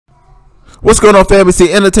What's going on, family?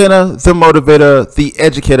 See, entertainer, the motivator, the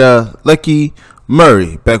educator, Lucky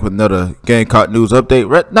Murray, back with another Gamecock news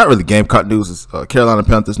update. Not really Gamecock news, it's Carolina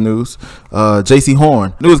Panthers news. Jaycee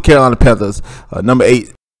Horn, news of Carolina Panthers, number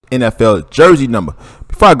 8 NFL jersey number.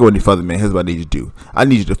 Before I go any further, man, here's what I need you to do. I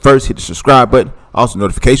need you to first hit the subscribe button, also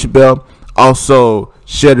notification bell, also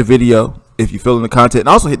share the video if you're feeling the content, and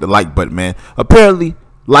also hit the like button, man. Apparently,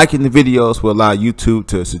 liking the videos will allow YouTube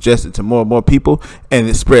to suggest it to more and more people, and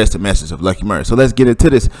it spreads the message of Lucky Murray. So let's get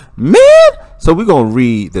into this, man. So we're going to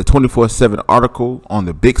read the 24/7 article on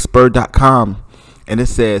the BigSpur.com, and it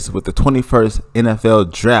says, with the 21st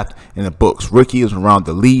NFL draft in the books, rookies around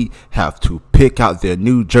the league have to pick out their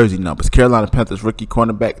new jersey numbers. Carolina Panthers rookie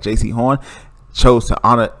cornerback Jaycee Horn chose to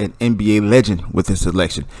honor an NBA legend with his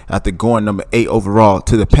selection. After going number 8 overall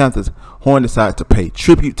to the Panthers, Horn decided to pay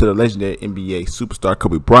tribute to the legendary NBA superstar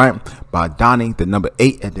Kobe Bryant by donning the number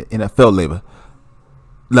 8 at the NFL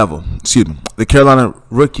level. The Carolina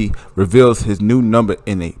rookie reveals his new number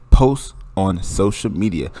in a post on social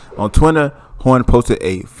media. On Twitter, Horn posted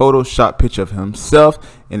a Photoshop picture of himself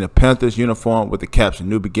in a Panthers uniform with the caption,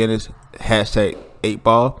 "New Beginners, hashtag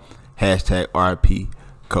 8ball, hashtag RIP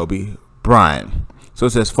Kobe Bryant." So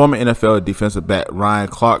it says, former NFL defensive back Ryan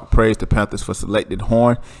Clark praised the Panthers for selecting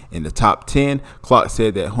Horn in the top 10. Clark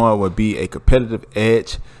said that Horn would be a competitive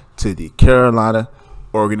edge to the Carolina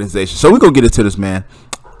organization. So we're going to get into this, man,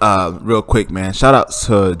 real quick, man. Shout out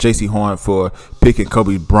to Jaycee Horn for picking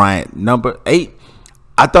Kobe Bryant number 8.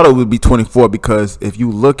 I thought it would be 24 because if you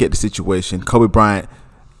look at the situation, Kobe Bryant,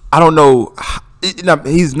 I don't know,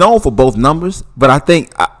 he's known for both numbers, but I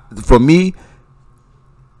think for me,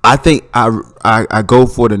 I think I go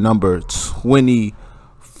for the number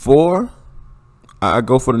 24. I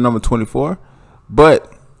go for the number 24.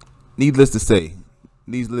 But needless to say,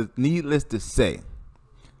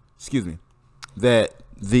 excuse me, that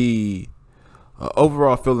the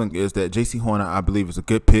overall feeling is that Jaycee Horn, I believe, is a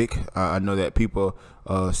good pick. I know that people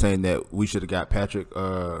saying that we should have got Patrick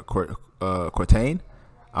Courtain.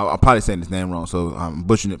 I'm probably saying his name wrong, so I'm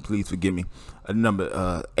butchering it. Please forgive me. A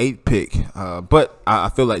number 8 pick, but I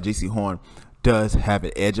feel like Jaycee Horn does have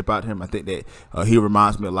an edge about him. I think that he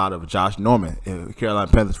reminds me a lot of Josh Norman. Carolina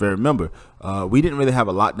Panthers very remember, we didn't really have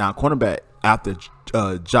a lockdown cornerback after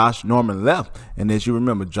Josh Norman left, and as you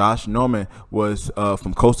remember, Josh Norman was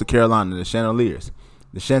from Coastal Carolina, the Chanticleers.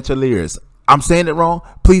 I'm saying it wrong.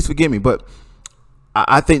 Please forgive me, but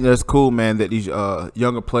I think that's cool, man. That these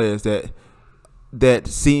younger players that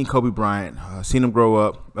seen Kobe Bryant, seen him grow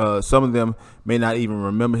up. Some of them may not even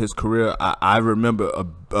remember his career. I remember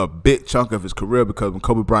a big chunk of his career because when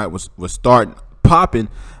Kobe Bryant was starting popping,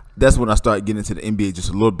 that's when I started getting into the NBA just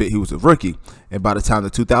a little bit. He was a rookie, and by the time the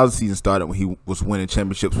 2000 season started, when he was winning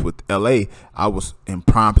championships with LA, I was in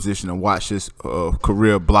prime position to watch his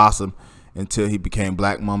career blossom until he became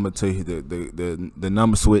Black Mamba, until the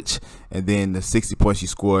number switch, and then the 60 points he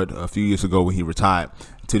scored a few years ago when he retired,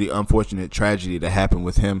 to the unfortunate tragedy that happened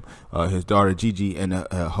with him, his daughter Gigi, and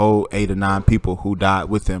a whole 8 or 9 people who died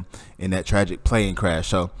with him in that tragic plane crash.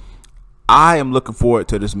 So I am looking forward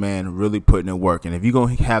to this man really putting in work. And if you're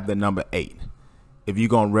going to have the number 8, if you're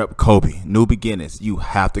going to rep Kobe, new beginnings, you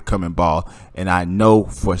have to come and ball. And I know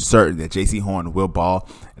for certain that Jaycee Horn will ball,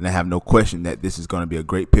 and I have no question that this is going to be a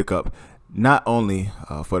great pickup, not only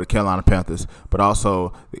for the Carolina Panthers, but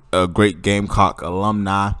also a great Gamecock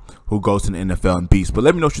alumni who goes to the NFL and beats. But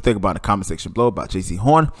let me know what you think about in the comment section below about Jaycee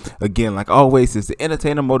Horn. Again, like always, it's the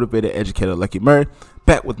entertainer, motivator, educator, Lucky Murray,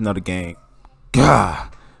 back with another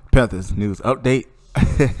Panthers news update.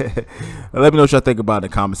 Let me know what y'all think about in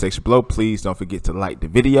the comment section below. Please don't forget to like the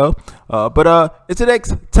video. But until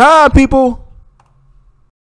next time, people.